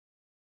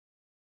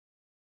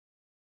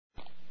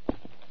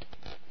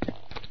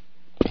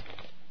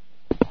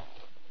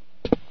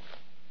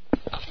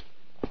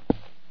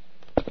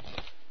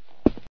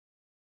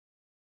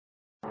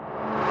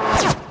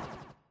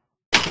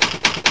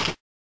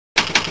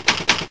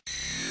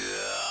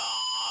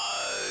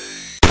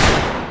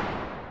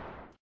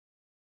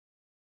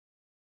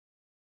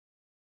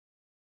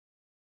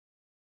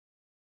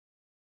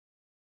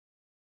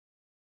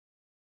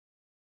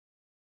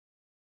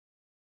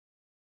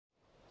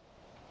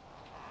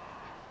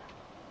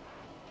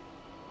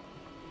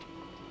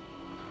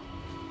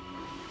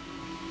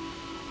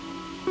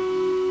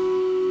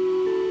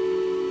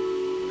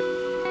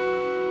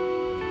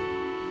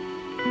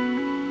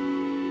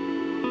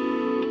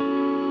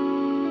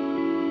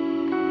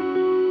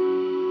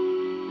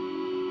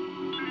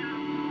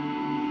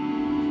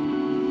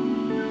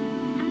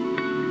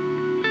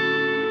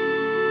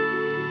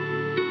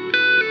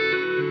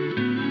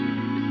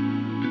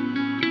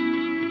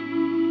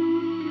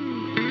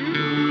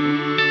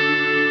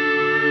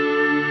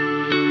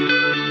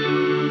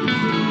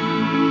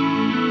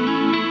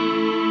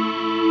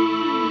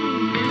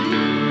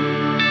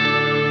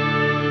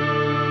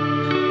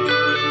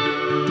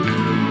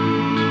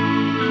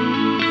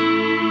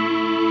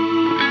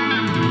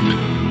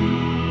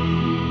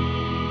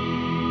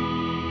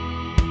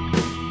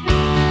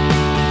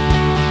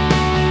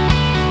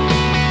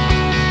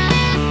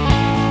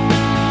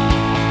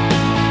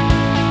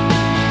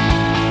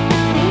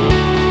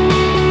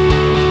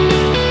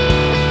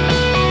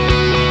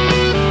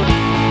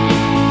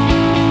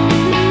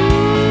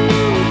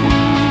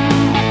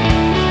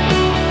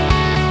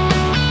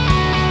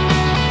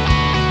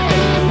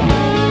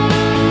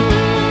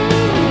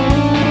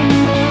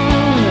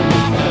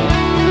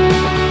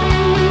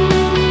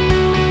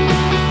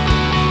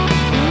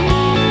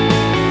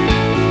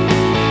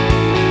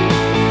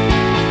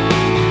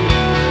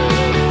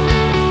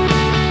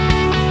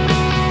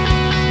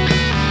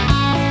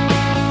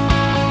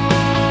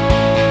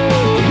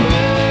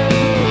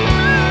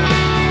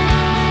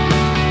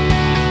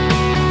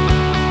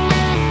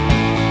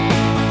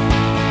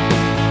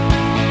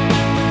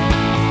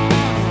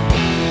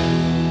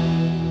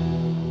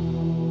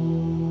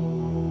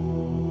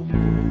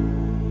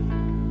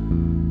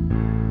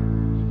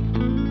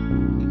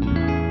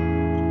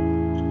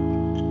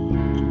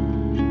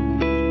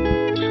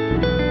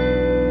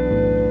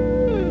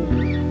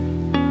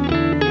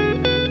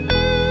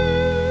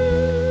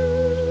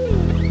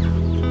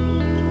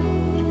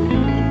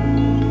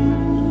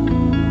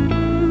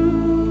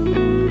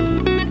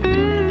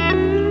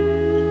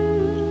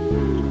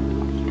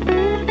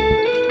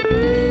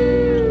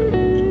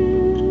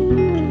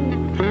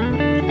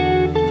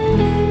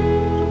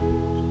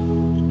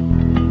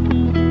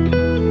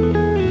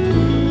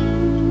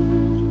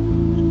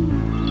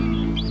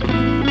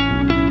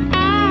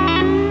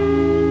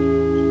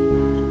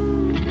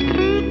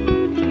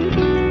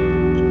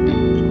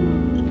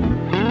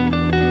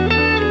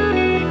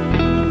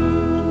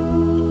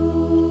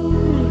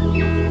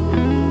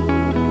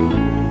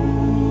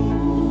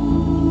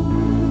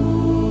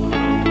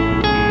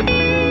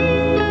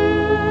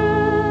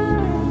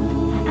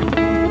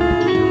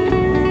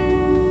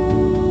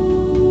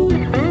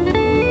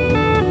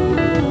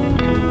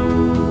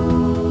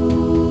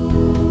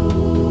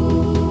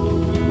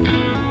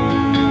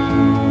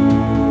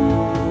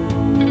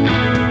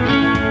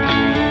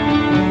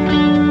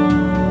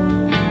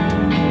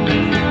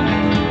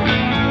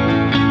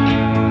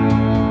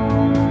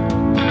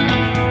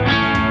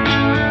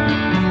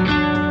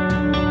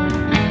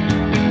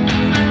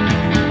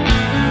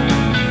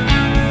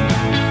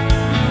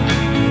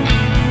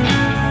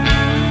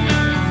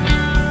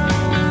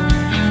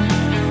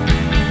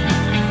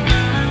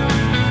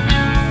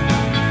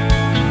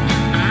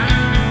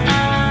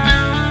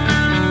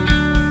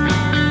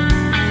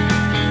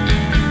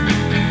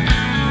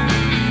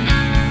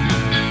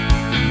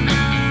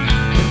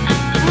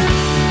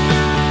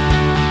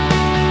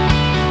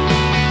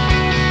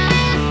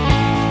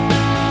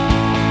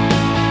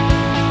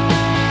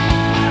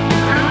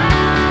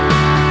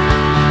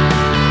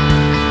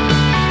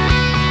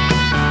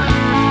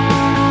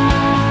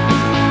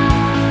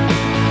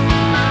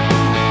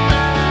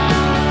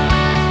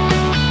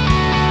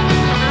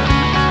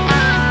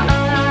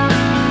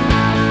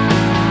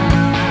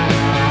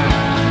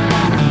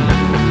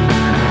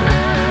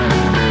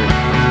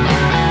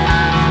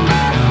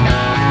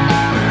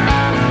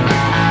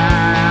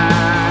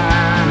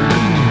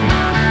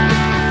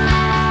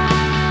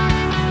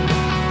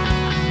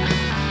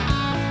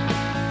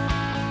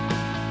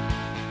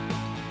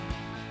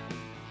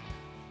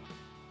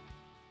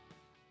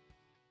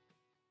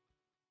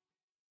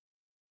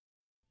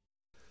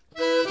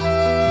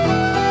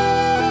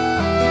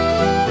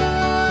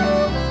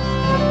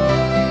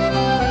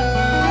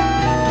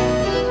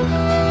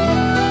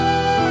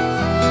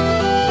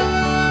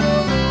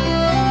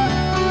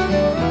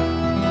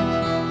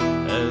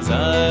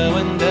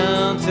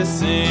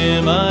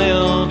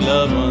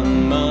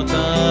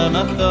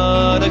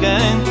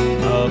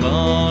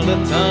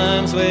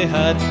times we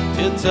had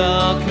to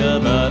talk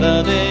about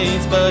our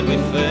dates, but we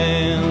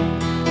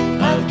failed.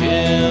 I've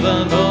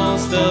given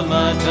most of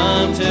my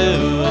time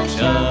to a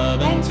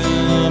job and to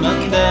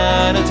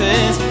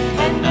mundanities,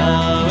 and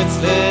now it's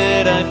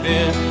late, I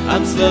fear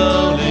I'm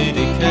slowly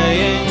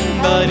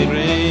decaying by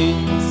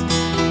degrees.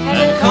 And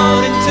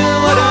according to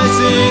what I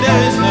see,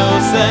 there is no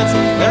sense,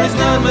 there is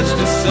not much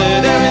to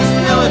say, there is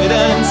no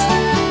evidence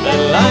that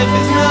life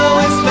is no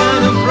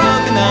wasteland of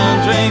broken down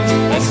dreams,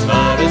 as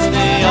far as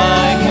the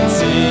eye can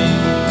see.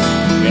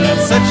 We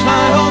had such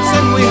high hopes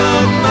and we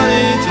had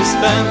money to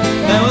spend.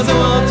 There was a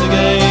wall to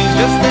gauge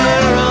just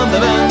there around the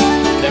bend.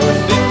 There were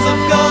fields of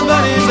gold,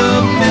 valleys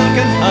of milk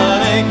and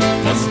honey,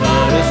 as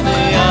far as the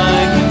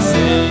eye can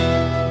see.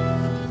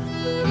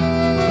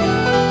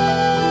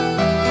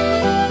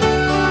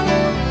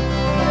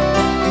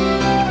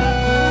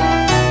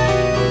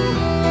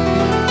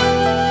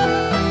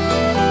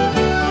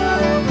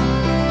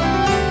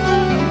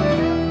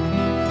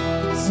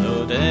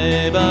 So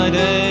day by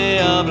day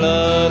our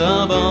blood,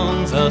 our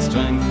bones, our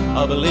strength,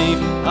 our belief,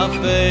 our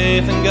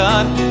faith in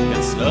God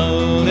gets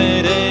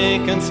slowly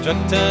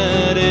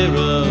deconstructed,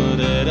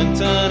 eroded and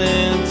turned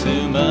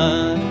into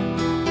mud.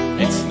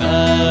 It's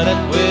not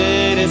that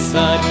we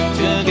decide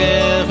to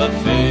give up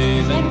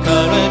faith and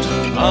courage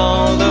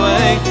all the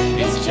way.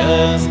 It's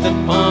just the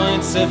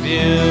points of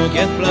view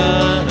get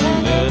blurred a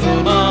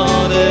little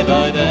more day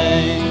by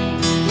day.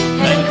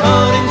 And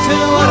according to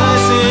what I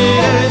see,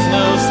 there is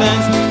no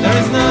sense, there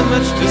is not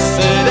much to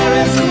say, there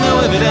is no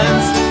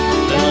evidence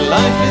that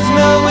life is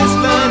no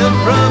wasteland of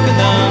broken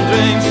down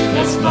dreams,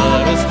 as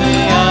far as the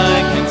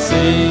eye can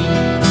see.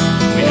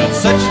 We had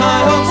such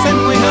high hopes and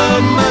we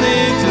had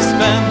money to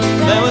spend.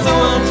 There was a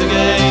wall to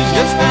gauge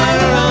just there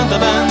around the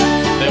bend.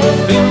 There were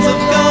fields of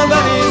gold,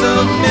 valleys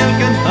of milk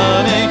and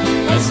honey,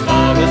 as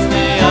far as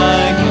the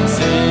eye can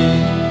see.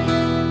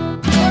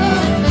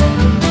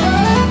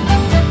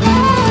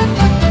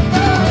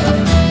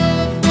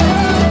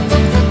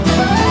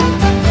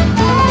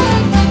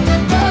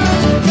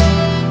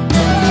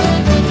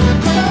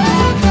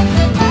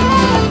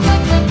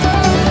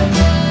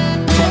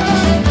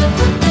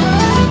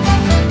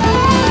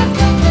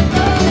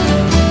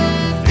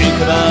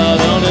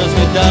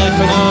 Died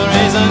for no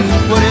reason,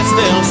 would you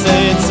still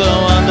say it's so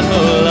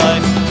wonderful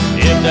life?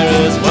 If there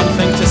is one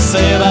thing to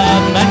say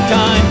about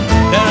mankind,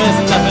 there is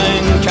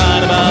nothing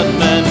kind about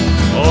men.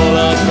 Oh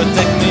Lord,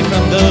 protect me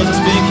from those who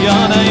speak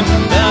your name.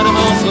 They're the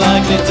most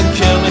likely to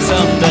kill me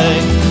someday.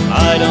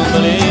 I don't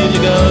believe you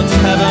go to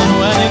heaven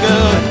when you're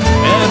good.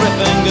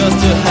 Everything goes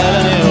to hell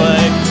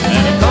anyway.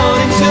 And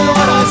according to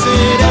what I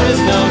see, there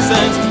is no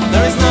sense,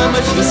 there is not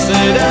much to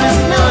say, there is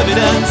no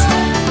evidence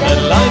that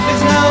life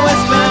is no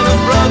wasteland of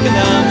broken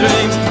down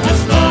dreams,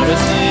 as far as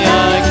the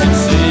eye can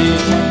see.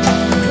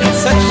 We had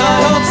such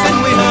high hopes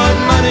and we had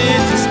money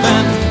to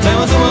spend. There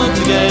was a wall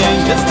to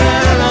gauge just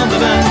there around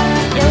the bend.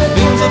 There were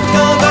fields of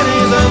gold,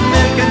 valleys of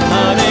milk and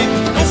honey,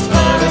 as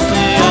far as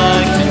the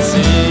eye can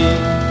see.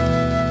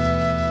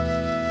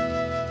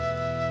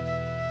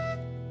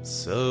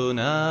 So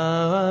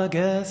now I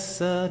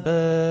guess I'd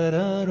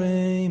better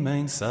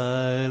remain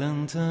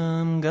silent,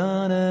 I'm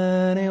gone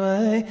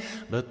anyway.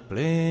 But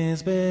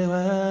please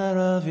beware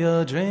of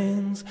your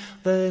dreams,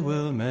 they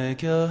will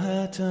make your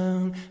head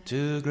turn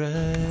to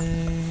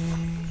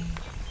grey.